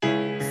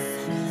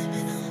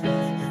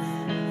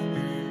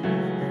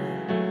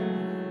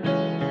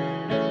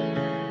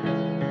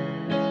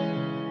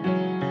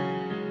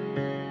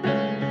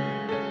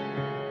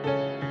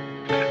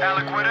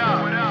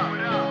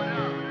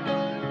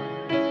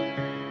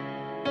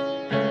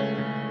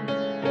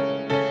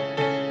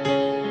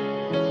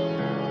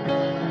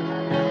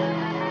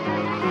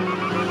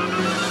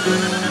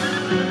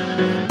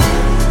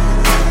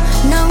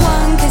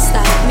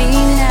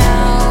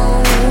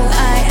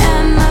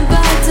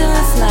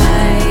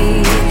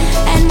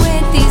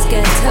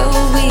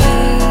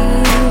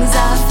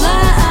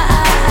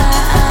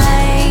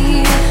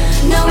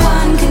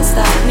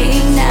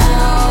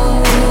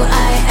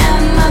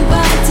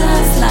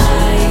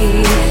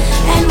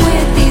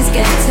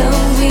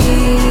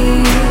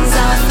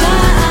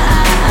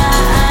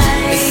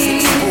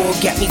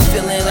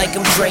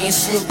Dre and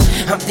Snoop.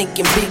 I'm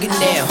thinking bigger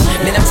now.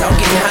 Man, I'm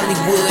talking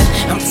Hollywood.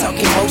 I'm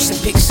talking motion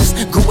pictures.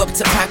 Grew up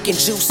to Pac and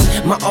Juice.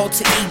 My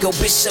alter ego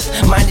Bishop.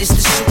 Mine is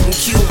the shooting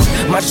cue.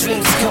 My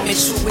dreams coming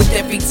true with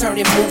every turn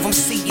and move. I'm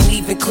seeing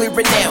even clearer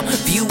now.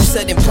 Views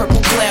of them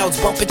purple clouds.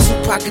 Bumping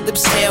Tupac at the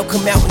now.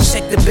 Come out and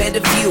check the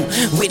better view.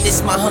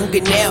 Witness my hunger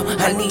now.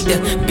 I need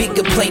a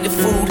bigger plate of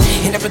food.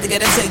 And I really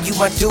gotta tell you,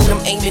 my dude, I'm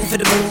aiming for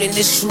the moon. And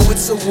it's true,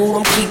 it's a rule.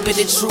 I'm keeping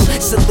it true.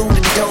 Salute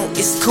the don't,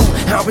 it's cool.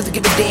 I don't really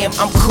give a damn,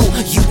 I'm cool.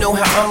 You know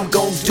how I'm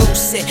gon' do.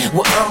 Say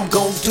what I'm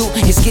gon' do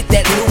is get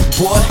that loot,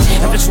 boy.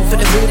 I'm the truth for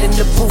the hood in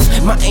the booth.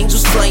 My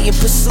angels fly in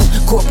pursuit.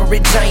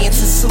 Corporate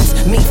giants in suits.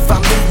 Me,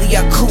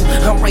 familia, cool.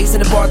 I'm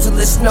raising the bar till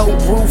there's no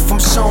roof. I'm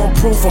showing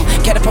proof. I'm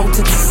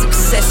catapulted to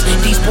success.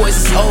 These boys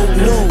is old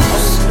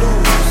news.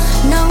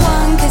 No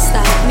one can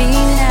stop me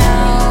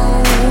now.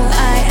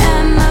 I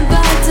am a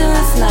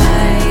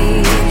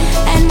butterfly,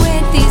 and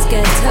with these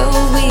ghetto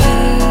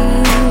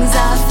wings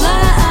I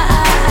fly.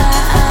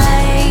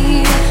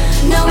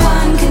 No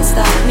one can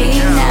stop me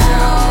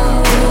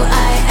now.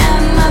 I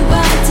am a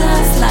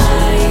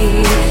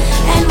butterfly,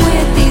 and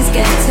with these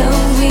ghetto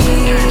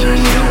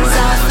wings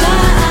I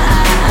fly.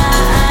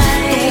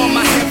 Throw on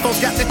my headphones,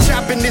 got the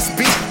chopping this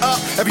beat up.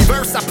 Every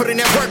verse I put in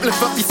that work,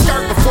 lift up your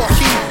skirt before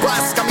he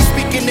busts. Got me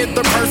speaking in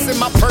third person,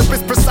 my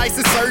purpose, precise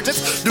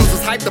insurgence. Dudes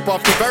was hyped up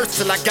off the verse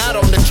till I got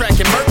on the track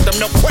and murked them.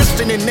 No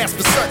questioning, that's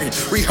for certain.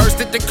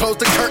 Rehearsed it to close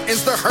the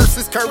curtains, the hearse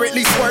is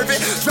currently swerving.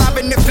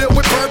 Driving it filled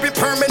with bourbon,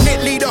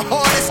 permanently the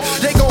hardest.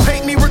 They gon'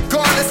 hate me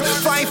regardless.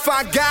 If I ain't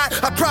find God,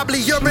 I probably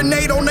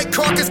urinate on their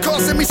carcass,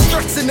 causing me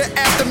stress in the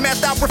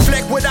aftermath. I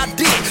reflect what I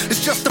did.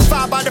 It's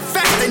justified by the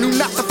fact they knew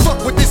not to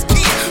fuck with this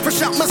kid.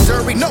 Fresh out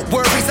Missouri, no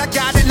worries, I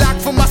got it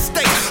locked for my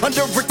state.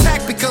 Under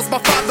attack because my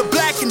father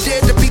black and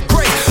dared to be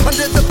great.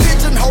 Under the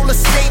pigeonhole of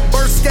state,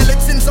 birth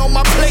skeletons on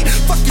my plate.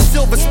 Fuck your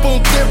silver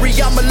spoon theory,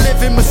 I'm a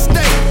living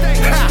mistake.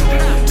 Ha,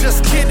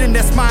 just kidding,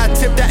 that's my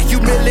tip. That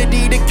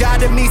humility that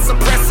guided me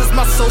suppresses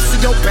my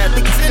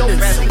sociopathic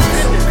tendencies.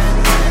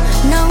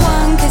 No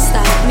one can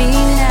stop me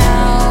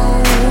now.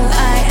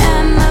 I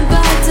am a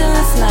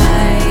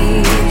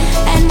butterfly,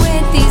 and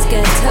with these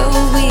ghetto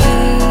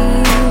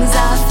wings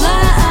I fly.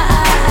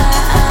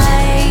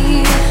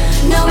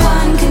 No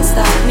one can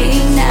stop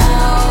me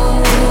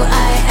now.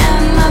 I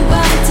am a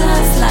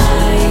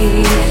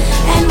butterfly,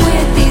 and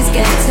with these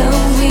ghetto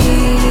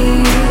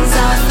wings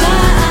I fly.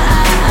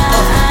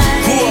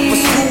 Grew up or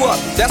screw up,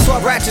 that's why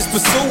ratchets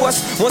pursue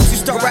us. Once you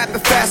start rapping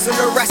fast and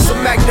the rest of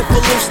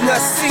magnificence.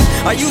 See,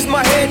 I use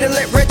my head and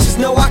let riches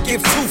know I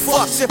give two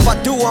fucks. If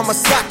I do, I'ma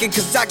sock it,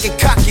 cause I get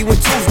cocky when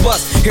two's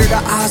bust. Hear the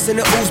eyes and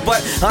the ooze,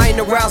 but I ain't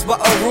aroused by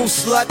a rude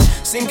slut.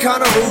 Seem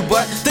kinda rude,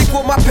 but think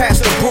what my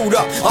pastor brewed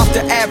up. Off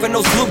the Ave in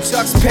those blue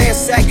chucks, pants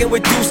sagging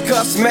with deuce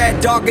cuffs.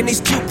 Mad dog in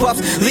these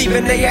Q-puffs,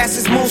 leaving they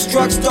asses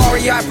moonstruck.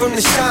 Starry-eyed from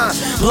the shine,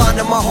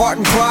 blinding my heart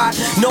and pride.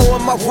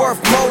 Knowing my worth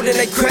more than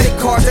they credit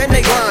cards and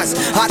they lines.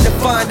 I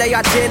define they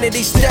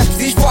identity steps,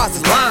 these bars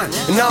is lying.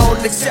 And I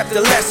don't accept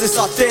the less, it's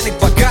authentic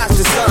by God's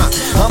design.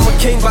 I'm a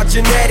king by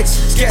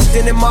genetics,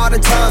 destined in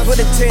modern times. With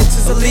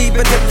intentions of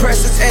leaving the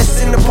presence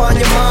essence upon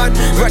your mind.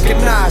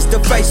 Recognize the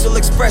facial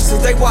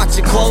expressions, they watch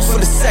it close. For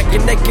the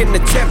second they can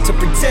attempt to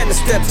pretend to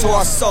step to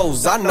our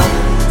souls. I know.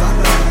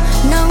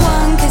 No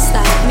one can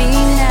stop me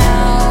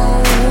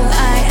now.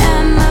 I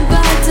am a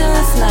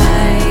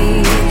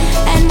butterfly,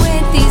 and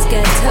with these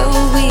ghetto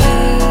wings